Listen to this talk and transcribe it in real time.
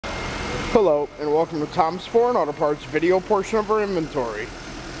Hello and welcome to Tom's Foreign Auto Parts video portion of our inventory.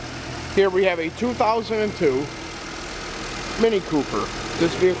 Here we have a 2002 Mini Cooper.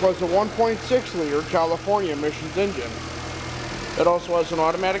 This vehicle has a 1.6 liter California emissions engine. It also has an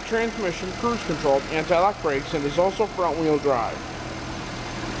automatic transmission, cruise control, anti-lock brakes, and is also front wheel drive.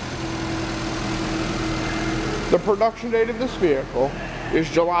 The production date of this vehicle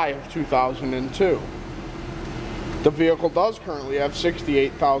is July of 2002. The vehicle does currently have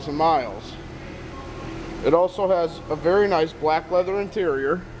 68,000 miles. It also has a very nice black leather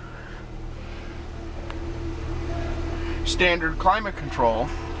interior, standard climate control,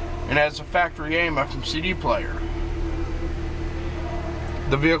 and has a factory AM/FM CD player.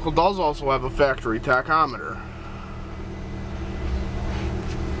 The vehicle does also have a factory tachometer.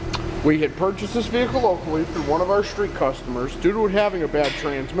 We had purchased this vehicle locally through one of our street customers due to it having a bad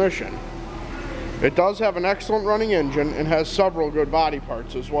transmission. It does have an excellent running engine and has several good body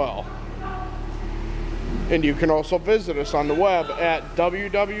parts as well. And you can also visit us on the web at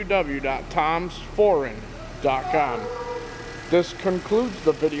www.tomsforeign.com. This concludes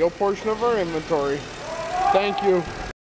the video portion of our inventory. Thank you.